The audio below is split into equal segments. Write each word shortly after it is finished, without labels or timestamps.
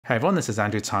Hey everyone, this is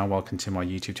Andrew Ty and welcome to my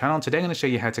YouTube channel. Today I'm going to show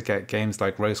you how to get games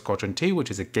like Rogue Squadron 2, which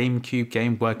is a GameCube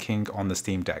game working on the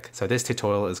Steam Deck. So this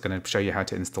tutorial is going to show you how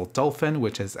to install Dolphin,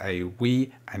 which is a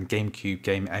Wii and GameCube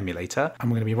game emulator. And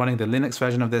we're going to be running the Linux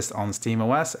version of this on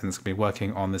SteamOS, and it's going to be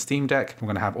working on the Steam Deck. We're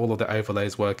going to have all of the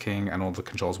overlays working and all the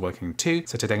controls working too.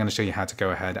 So today I'm going to show you how to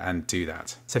go ahead and do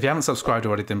that. So if you haven't subscribed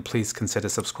already, then please consider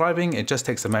subscribing. It just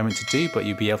takes a moment to do, but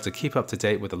you'll be able to keep up to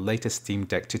date with the latest Steam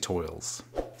Deck tutorials.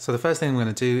 So the first thing I'm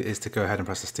going to do is to go ahead and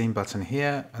press the Steam button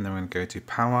here, and then we're going to go to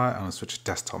power and we'll switch to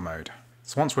desktop mode.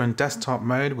 So once we're in desktop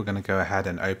mode, we're going to go ahead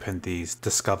and open the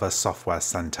Discover Software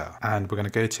Center, and we're going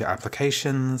to go to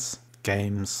applications,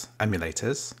 games,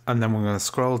 emulators, and then we're going to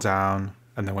scroll down.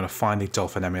 And then we're going to find the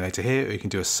Dolphin emulator here, or you can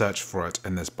do a search for it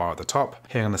in this bar at the top.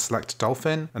 Here I'm going to select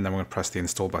Dolphin, and then we're going to press the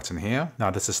install button here.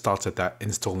 Now this has started that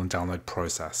install and download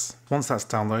process. Once that's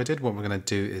downloaded, what we're going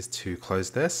to do is to close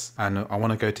this, and I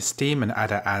want to go to Steam and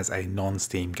add it as a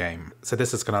non-Steam game. So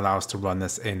this is going to allow us to run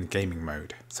this in gaming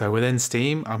mode. So within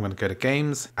Steam, I'm going to go to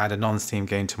Games, add a non-Steam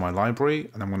game to my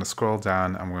library, and I'm going to scroll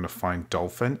down and we're going to find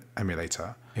Dolphin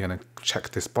emulator. You're going to check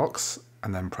this box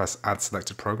and then press add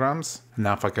selected programs. And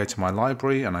now if I go to my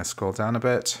library and I scroll down a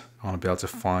bit, I want to be able to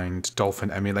find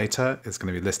Dolphin emulator. It's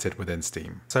going to be listed within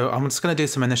Steam. So I'm just going to do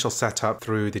some initial setup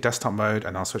through the desktop mode,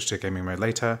 and I'll switch to gaming mode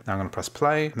later. Now I'm going to press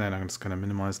play, and then I'm just going to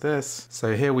minimize this.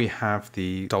 So here we have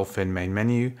the Dolphin main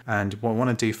menu, and what I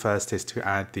want to do first is to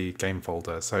add the game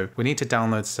folder. So we need to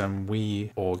download some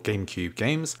Wii or GameCube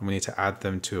games, and we need to add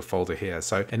them to a folder here.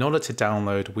 So in order to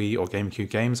download Wii or GameCube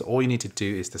games, all you need to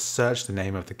do is to search the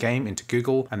name of the game into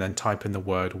Google, and then type in the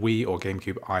word Wii or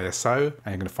GameCube ISO, and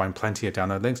you're going to find plenty of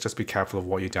download links. Just be careful of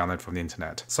what you download from the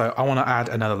internet. So I want to add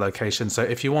another location. So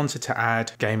if you wanted to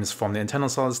add games from the internal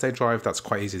solid state drive, that's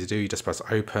quite easy to do. You just press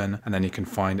open and then you can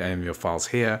find any of your files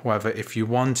here. However, if you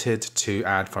wanted to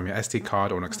add from your SD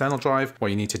card or an external drive, what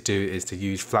you need to do is to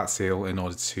use FlatSeal in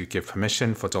order to give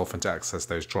permission for Dolphin to access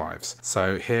those drives.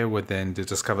 So here within the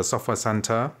Discover Software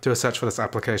Center, do a search for this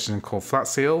application called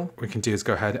FlatSeal. What we can do is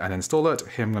go ahead and install it.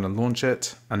 Here I'm going to launch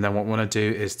it. And then what we want to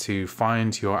do is to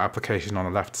find your application on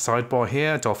the left sidebar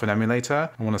here, Dolphin emulator.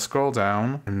 I want to scroll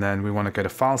down, and then we want to go to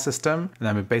file system, and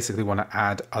then we basically want to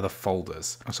add other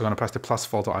folders. So we're going to press the plus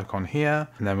folder icon here,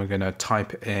 and then we're going to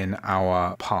type in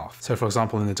our path. So for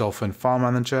example, in the Dolphin file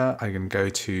manager, I can go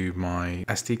to my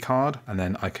SD card, and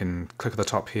then I can click at the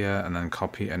top here and then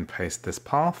copy and paste this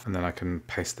path, and then I can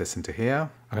paste this into here.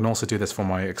 I can also do this for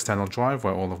my external drive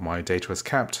where all of my data is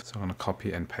kept. So I'm going to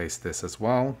copy and paste this as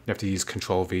well. You have to use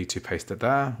Control V to paste it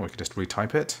there, or you can just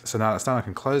retype it. So now that's done, I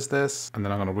can close this, and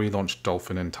then I'm going to relaunch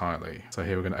Dolphin entirely. So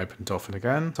here we're going to open Dolphin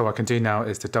again. So what I can do now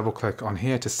is to double click on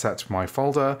here to set my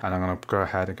folder, and I'm going to go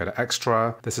ahead and go to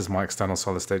Extra. This is my external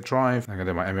solid state drive. I'm going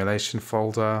to do my emulation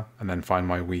folder, and then find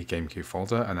my Wii GameCube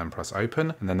folder, and then press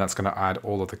open. And then that's going to add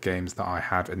all of the games that I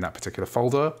have in that particular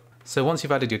folder. So once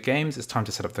you've added your games, it's time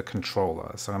to set up the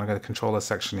controller. So I'm going to go to the controller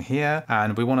section here,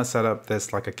 and we want to set up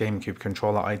this like a GameCube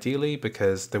controller ideally,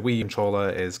 because the Wii controller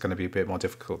is going to be a bit more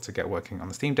difficult to get working on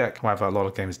the Steam Deck. However, a lot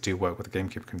of games do work with the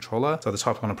GameCube controller. So at the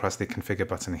top, I'm going to press the configure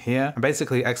button here, and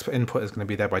basically expert input is going to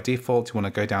be there by default. You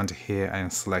want to go down to here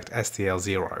and select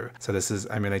STL0. So this is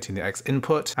emulating the X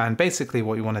input, and basically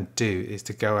what you want to do is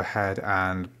to go ahead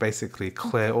and basically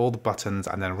clear all the buttons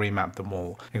and then remap them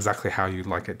all exactly how you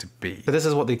like it to be. So this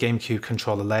is what the GameCube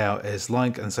controller layout is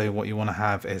like, and so what you want to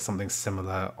have is something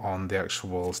similar on the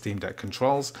actual Steam Deck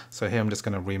controls. So here I'm just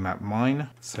going to remap mine.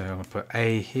 So I'm going to put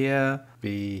A here,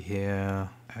 B here,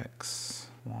 X,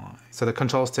 Y. So the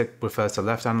control stick refers to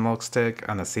left analog stick,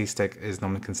 and the C stick is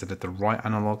normally considered the right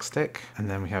analog stick. And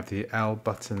then we have the L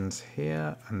buttons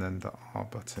here, and then the R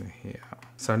button here.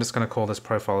 So I'm just going to call this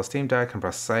profile Steam Deck and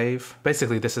press save.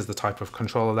 Basically, this is the type of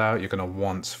controller layout you're going to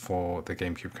want for the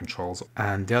GameCube controls.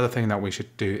 And the other thing that we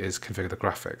should do is configure the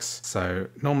graphics. So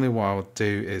normally what I'll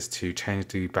do is to change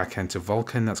the backend to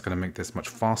Vulkan. That's going to make this much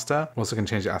faster. We're also going to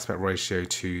change the aspect ratio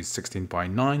to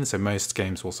 16:9. So most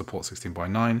games will support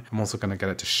 16:9. I'm also going to get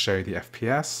it to show the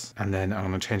FPS, and then I'm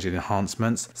going to change the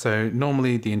enhancements. So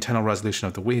normally the internal resolution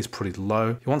of the Wii is pretty low.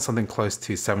 You want something close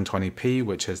to 720p,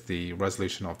 which is the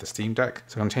resolution of the Steam Deck.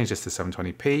 So I'm going to change this to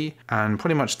 720p, and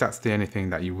pretty much that's the only thing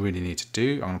that you really need to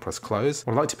do. I'm going to press close.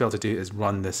 What I'd like to be able to do is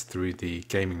run this through the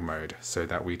gaming mode so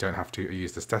that we don't have to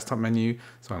use this desktop menu.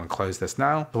 So I'm going to close this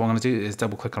now. So what I'm going to do is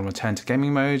double click on return to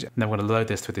gaming mode, and then we're going to load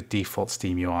this through the default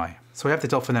Steam UI. So we have the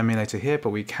Dolphin emulator here,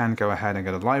 but we can go ahead and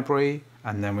go to library,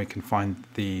 and then we can find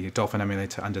the Dolphin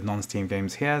emulator under non-Steam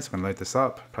games here. So I'm going to load this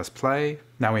up, press play.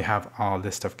 Now we have our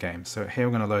list of games. So here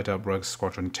we're going to load up Rogue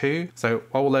Squadron 2. So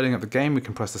while we're loading up the game, we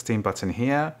can press the Steam button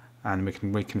here, and we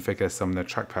can reconfigure some of the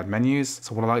trackpad menus.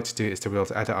 So what I like to do is to be able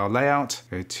to edit our layout,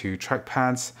 go to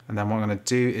trackpads, and then what I'm going to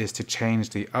do is to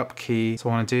change the up key. So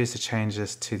what I want to do is to change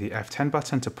this to the F10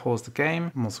 button to pause the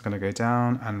game. I'm also going to go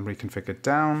down and reconfigure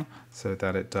down so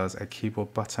that it does a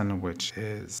keyboard button, which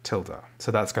is tilde.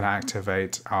 So that's going to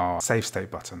activate our save state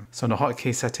button. So in the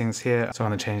hotkey settings here, so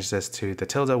I'm going to change this to the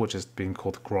tilde, which is being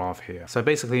called graph here. So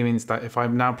basically it means that if I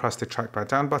now press the trackpad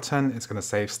down button, it's going to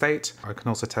save state. I can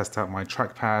also test out my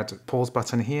trackpad pause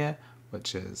button here,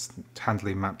 which is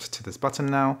handily mapped to this button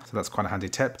now. So that's quite a handy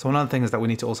tip. So another thing is that we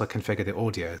need to also configure the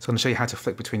audio. So I'm going to show you how to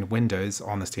flick between windows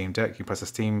on the Steam Deck. You press the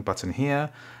Steam button here,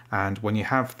 and when you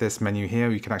have this menu here,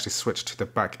 you can actually switch to the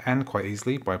back end quite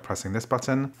easily by pressing this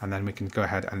button, and then we can go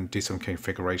ahead and do some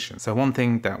configuration. So one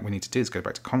thing that we need to do is go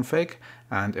back to config,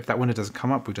 and if that window doesn't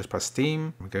come up, we just press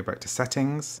Steam, we go back to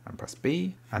settings and press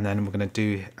B, and then we're going to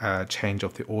do a change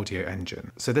of the audio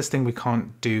engine. So this thing we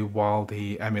can't do while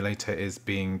the emulator is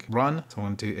being run. So what I'm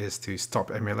going to do is to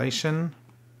stop emulation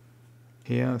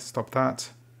here, stop that.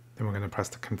 Then we're going to press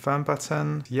the confirm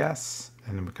button, yes,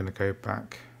 and then we're going to go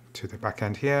back to the back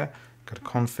end here, go to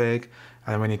config,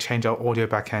 and then we need to change our audio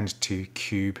backend to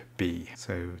Cube B.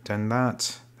 So done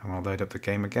that, and I'll load up the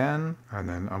game again, and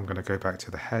then I'm going to go back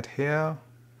to the head here.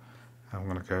 I'm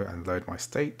going to go and load my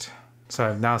state.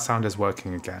 So now sound is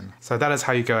working again. So that is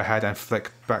how you go ahead and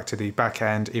flick back to the back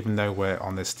end, even though we're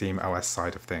on the Steam OS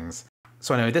side of things.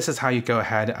 So anyway, this is how you go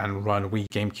ahead and run Wii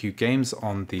GameCube games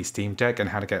on the Steam Deck, and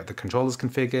how to get the controllers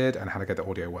configured and how to get the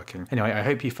audio working. Anyway, I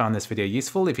hope you found this video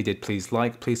useful. If you did, please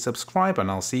like, please subscribe, and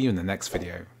I'll see you in the next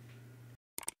video.